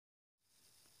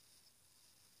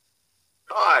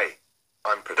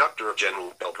I'm Productora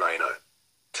General Belgrano.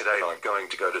 Today I'm going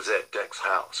to go to Zack's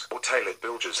house, or Taylor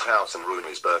Bilger's house, and ruin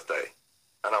his birthday.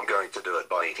 And I'm going to do it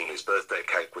by eating his birthday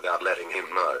cake without letting him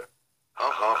know.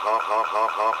 Ha ha ha ha ha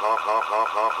ha ha ha ha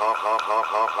ha ha ha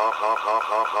ha ha ha ha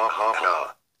ha ha ha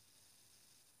ha.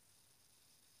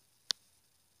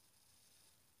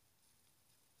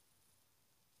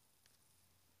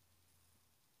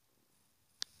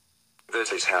 There's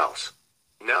his house.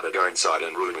 Now to go inside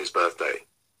and ruin his birthday.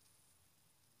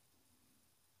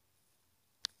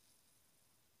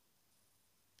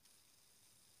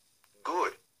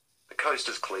 Good. The coast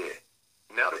is clear.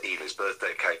 Now to eat his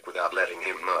birthday cake without letting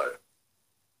him know.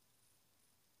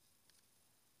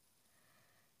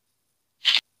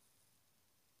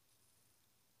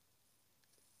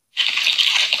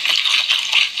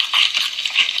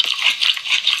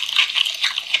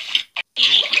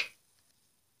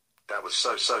 That was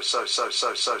so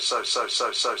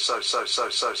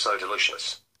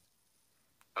delicious.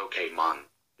 Okay, Mom.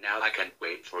 Now I can't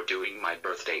wait for doing my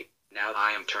birthday. Now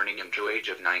I am turning into age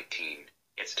of 19.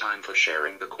 It's time for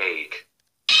sharing the cake.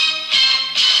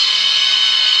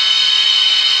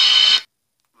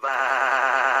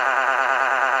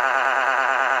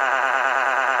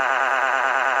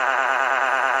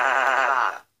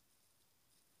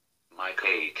 My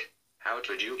cake. How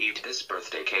did you eat this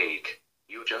birthday cake?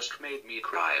 You just made me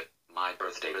cry. My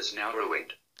birthday is now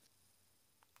ruined.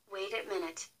 Wait a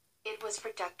minute. It was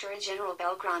Productora General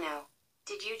Belgrano.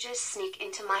 Did you just sneak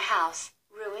into my house,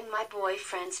 ruin my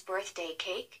boyfriend's birthday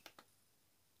cake?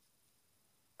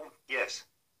 Yes.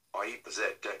 I eat the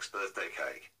Zack's birthday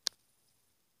cake.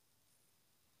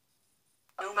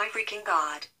 Oh my freaking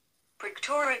god.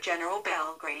 Productora General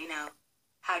Belgrano.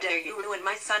 How dare you ruin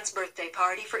my son's birthday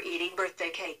party for eating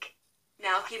birthday cake?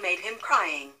 Now he made him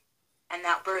crying. And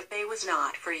that birthday was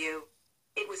not for you.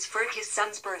 It was for his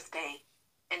son's birthday.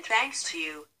 And thanks to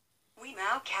you, we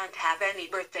now can't have any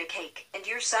birthday cake, and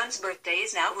your son's birthday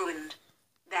is now ruined.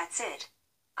 That's it.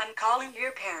 I'm calling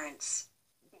your parents.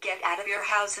 Get out of your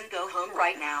house and go home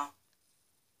right now.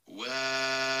 Well...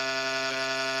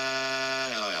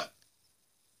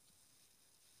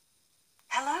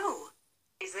 Hello.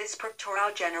 Is this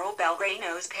Productora General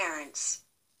Belgrano's parents?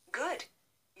 Good.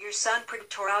 Your son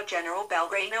Productora General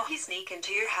Belgrano, he sneak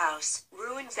into your house,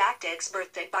 ruin Zack's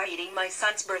birthday by eating my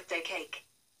son's birthday cake.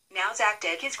 Now Zack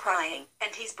is crying,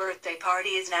 and his birthday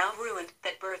party is now ruined.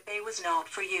 That birthday was not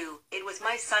for you. It was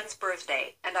my son's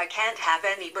birthday, and I can't have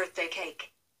any birthday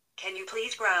cake. Can you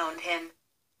please ground him?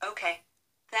 Okay.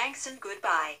 Thanks and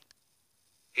goodbye.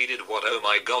 He did what? Oh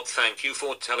my god, thank you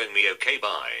for telling me. Okay,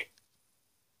 bye.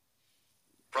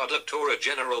 Productora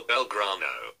General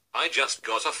Belgrano, I just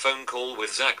got a phone call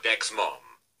with Zack's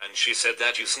mom, and she said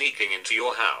that you sneaking into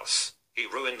your house. He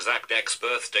ruined Zack's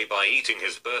birthday by eating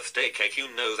his birthday cake.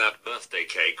 You know that birthday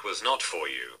cake was not for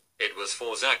you. It was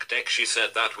for Zack. She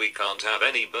said that we can't have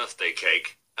any birthday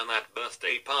cake, and that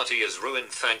birthday party is ruined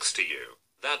thanks to you.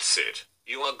 That's it.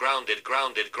 You are grounded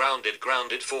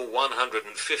for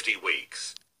 150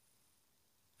 weeks.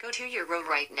 Go to your room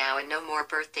right now and no more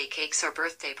birthday cakes or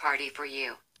birthday party for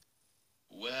you.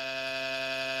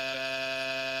 Well...